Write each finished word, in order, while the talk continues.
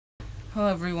Hello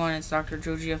everyone, it's Dr.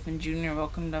 Joji F. Jr.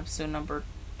 Welcome to episode number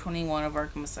 21 of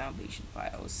Arkham Asylum Patient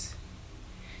Files.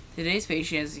 Today's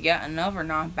patient is yet another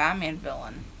non-Batman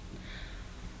villain,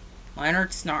 Leonard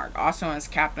Snart, also known as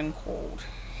Captain Cold.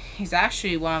 He's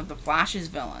actually one of the Flash's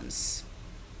villains.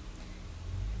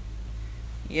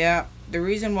 Yeah, the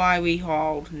reason why we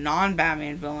hold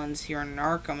non-Batman villains here in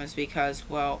Arkham is because,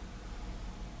 well,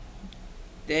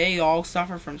 they all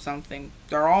suffer from something.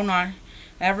 They're all not...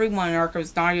 Everyone in Arkham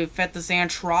is not even fit to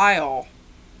stand trial.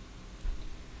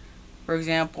 For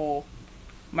example,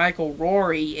 Michael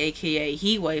Rory, aka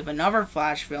Heatwave, another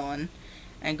Flash villain,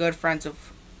 and good friends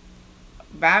of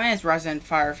Batman's resident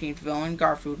Fire Fiend villain,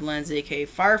 Garfield Lenz, aka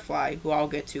Firefly, who I'll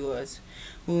get to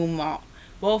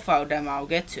both of them I'll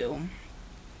get to,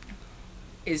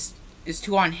 is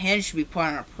too unhinged to be put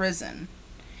in a prison.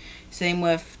 Same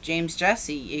with James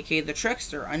Jesse, aka the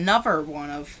Trickster, another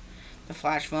one of the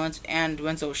Flash villains, and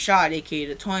Wenzel Schott, aka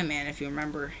the Toyman, if you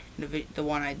remember the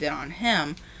one I did on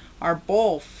him, are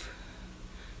both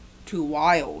too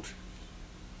wild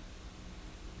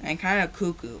and kind of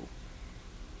cuckoo.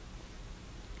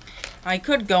 I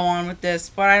could go on with this,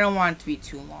 but I don't want it to be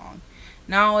too long.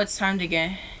 Now it's time to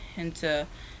get into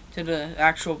the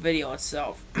actual video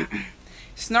itself.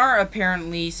 Snart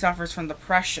apparently suffers from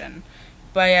depression,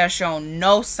 but he has shown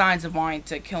no signs of wanting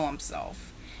to kill himself.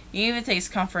 He even takes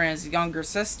comfort in his younger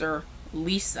sister,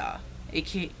 Lisa,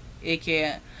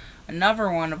 aka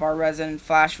another one of our resident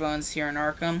Flash villains here in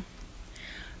Arkham,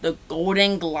 the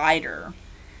Golden Glider.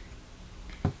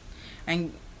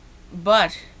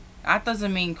 But that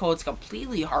doesn't mean Cold's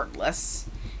completely heartless.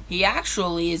 He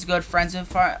actually is good friends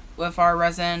with our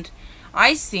resident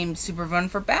Ice-themed super villain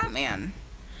for Batman,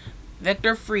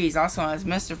 Victor Freeze, also known as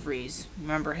Mr. Freeze.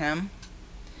 Remember him?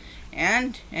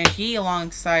 And he,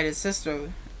 alongside his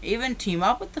sister, even team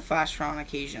up with the Flash on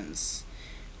occasions.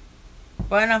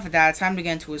 But enough of that, it's time to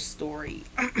get into his story.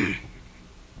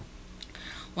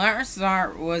 Leonard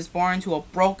Snart was born into a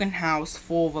broken house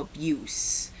full of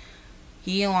abuse.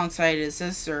 He, alongside his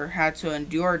sister, had to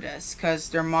endure this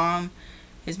because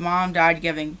his mom died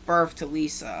giving birth to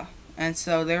Lisa, and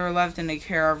so they were left in the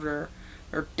care of their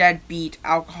deadbeat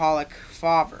alcoholic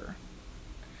father.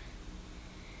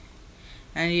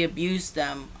 And he abused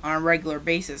them on a regular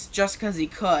basis just because he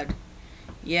could.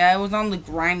 Yeah, it was on the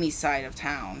grimy side of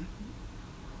town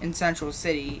in Central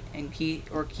City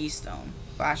or Keystone,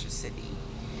 Flash's city,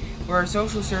 where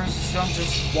social services don't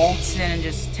just waltz in and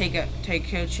just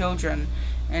take children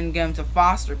and give them to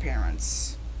foster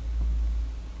parents.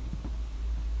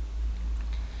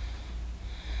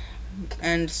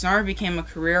 And Snart became a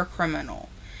career criminal,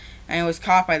 and he was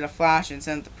caught by the Flash and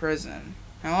sent to prison.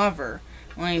 However,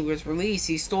 when he was released,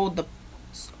 he stole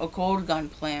a cold gun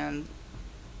plan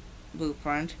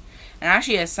blueprint and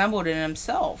actually assembled it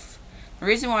himself. The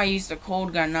reason why he used a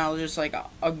cold gun, not just like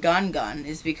a gun,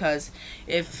 is because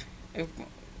if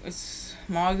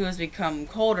molecules become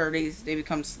colder, they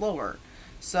become slower.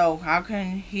 So how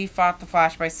can he fight the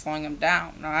Flash by slowing him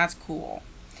down? Now that's cool.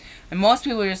 And most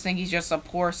people just think he's just a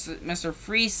poor Mr.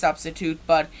 Freeze substitute,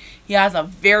 but he has a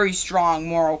very strong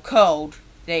moral code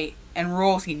and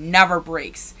rules he never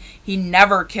breaks. He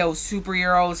never kills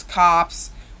superheroes,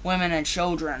 cops, women, and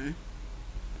children.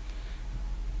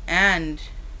 And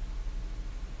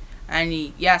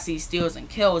he steals and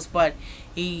kills, but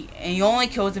he only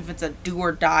kills if it's a do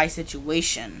or die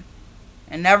situation,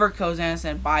 and never kills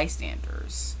innocent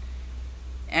bystanders.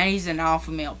 And he's an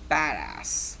alpha male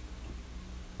badass.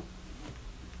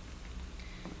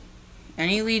 And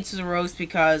he leads the roast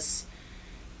because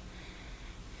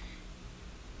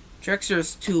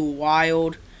Trickster's too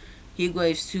wild,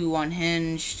 Heatwave's too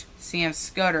unhinged, Sam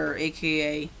Scudder,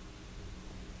 aka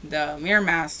the Mirror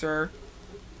Master,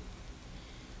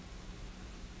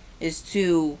 is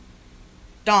too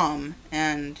dumb,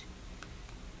 and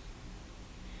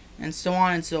so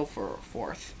on and so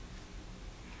forth.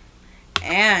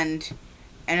 And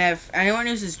if anyone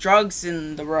uses drugs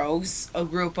in the Rogues, a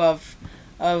group of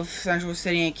Central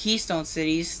City and Keystone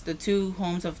cities, the two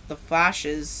homes of the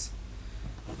Flashes,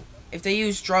 if they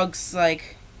use drugs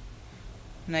like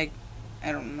I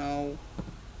don't know,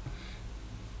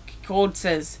 Cold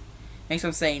makes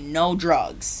them say no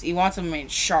drugs. He wants them to remain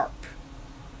sharp.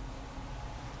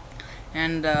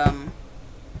 And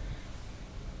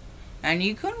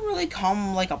you couldn't really call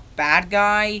him like a bad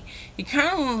guy.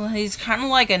 He's kind of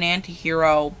like an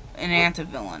anti-hero, an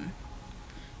anti-villain.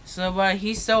 So, but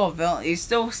he's still a villain. He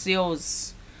still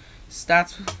steals.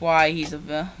 That's why he's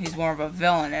more of a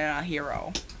villain than a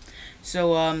hero.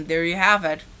 So, there you have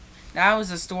it. That was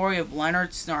the story of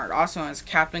Leonard Snart, also known as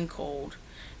Captain Cold.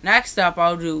 Next up,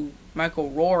 I'll do Michael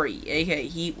Rory, aka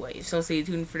Heatwave. So stay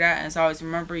tuned for that. And as always,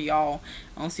 remember, y'all,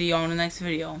 I'll see y'all in the next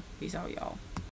video. Peace out, y'all.